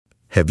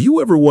Have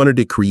you ever wanted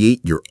to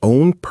create your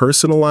own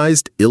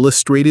personalized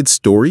illustrated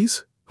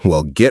stories?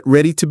 Well, get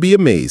ready to be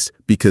amazed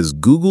because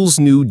Google's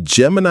new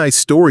Gemini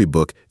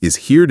Storybook is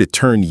here to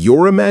turn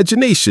your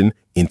imagination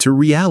into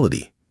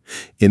reality.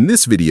 In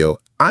this video,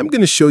 I'm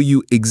going to show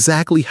you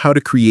exactly how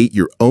to create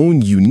your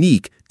own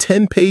unique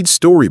 10-page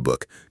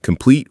storybook,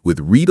 complete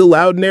with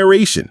read-aloud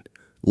narration.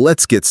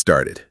 Let's get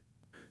started.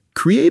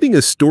 Creating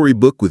a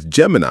storybook with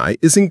Gemini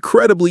is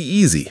incredibly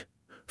easy.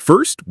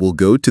 First, we'll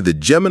go to the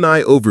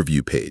Gemini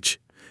overview page.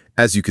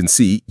 As you can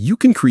see, you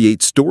can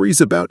create stories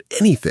about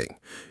anything.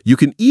 You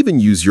can even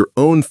use your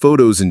own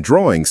photos and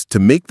drawings to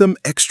make them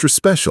extra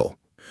special.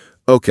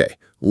 Okay,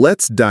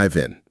 let's dive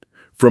in.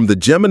 From the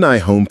Gemini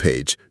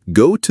homepage,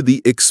 go to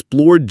the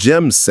Explore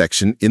Gems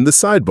section in the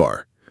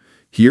sidebar.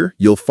 Here,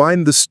 you'll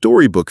find the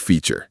Storybook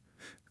feature.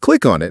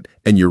 Click on it,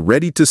 and you're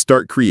ready to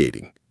start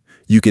creating.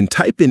 You can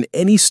type in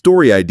any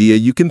story idea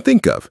you can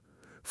think of.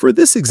 For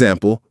this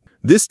example,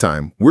 this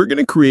time, we're going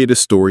to create a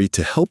story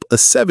to help a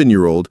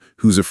 7-year-old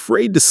who's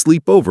afraid to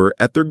sleep over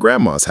at their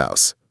grandma's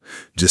house.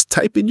 Just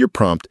type in your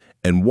prompt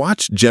and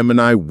watch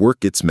Gemini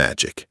work its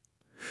magic.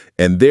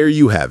 And there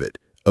you have it,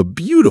 a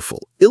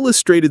beautiful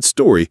illustrated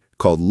story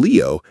called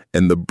Leo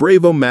and the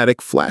Bravo-matic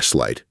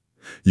Flashlight.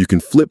 You can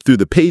flip through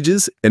the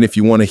pages, and if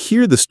you want to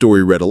hear the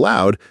story read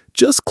aloud,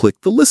 just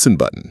click the Listen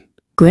button.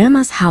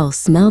 Grandma's house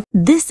smelled.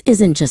 This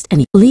isn't just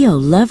any. Leo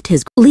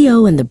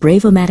and the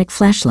Bravo-matic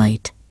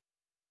Flashlight.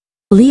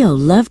 Leo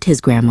loved his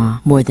grandma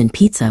more than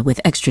pizza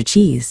with extra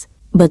cheese,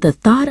 but the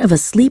thought of a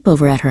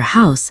sleepover at her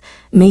house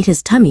made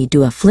his tummy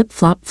do a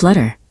flip-flop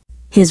flutter.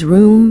 His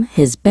room,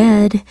 his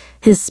bed,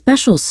 his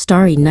special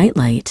starry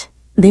nightlight,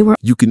 they were...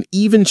 You can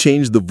even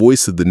change the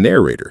voice of the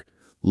narrator.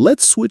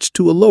 Let's switch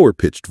to a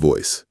lower-pitched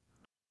voice.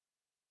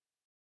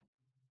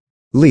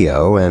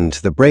 Leo and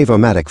the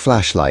Bravo-matic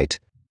Flashlight.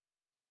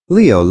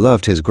 Leo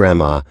loved his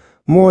grandma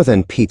more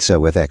than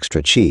pizza with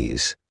extra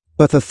cheese,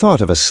 but the thought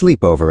of a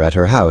sleepover at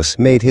her house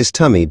made his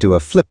tummy do a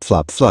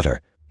flip-flop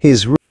flutter.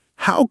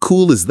 How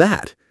cool is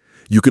that?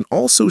 You can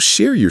also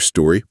share your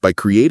story by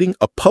creating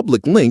a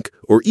public link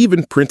or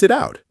even print it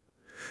out.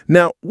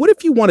 Now, what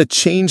if you want to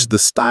change the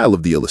style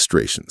of the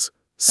illustrations?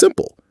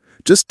 Simple.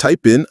 Just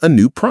type in a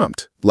new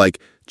prompt, like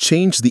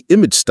change the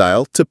image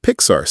style to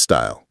Pixar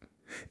style.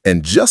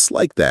 And just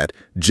like that,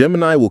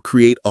 Gemini will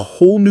create a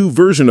whole new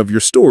version of your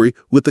story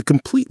with a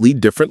completely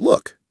different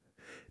look.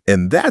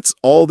 And that's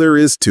all there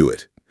is to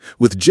it.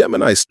 With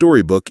Gemini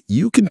Storybook,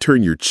 you can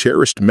turn your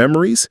cherished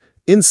memories,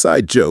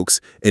 inside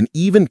jokes, and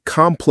even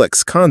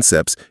complex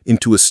concepts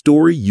into a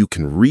story you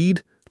can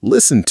read,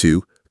 listen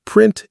to,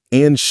 print,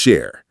 and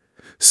share.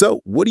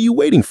 So, what are you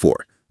waiting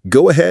for?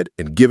 Go ahead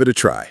and give it a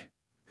try.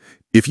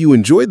 If you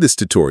enjoyed this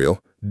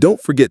tutorial,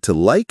 don't forget to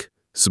like,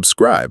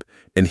 subscribe,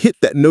 and hit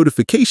that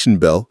notification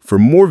bell for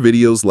more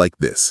videos like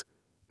this.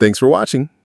 Thanks for watching.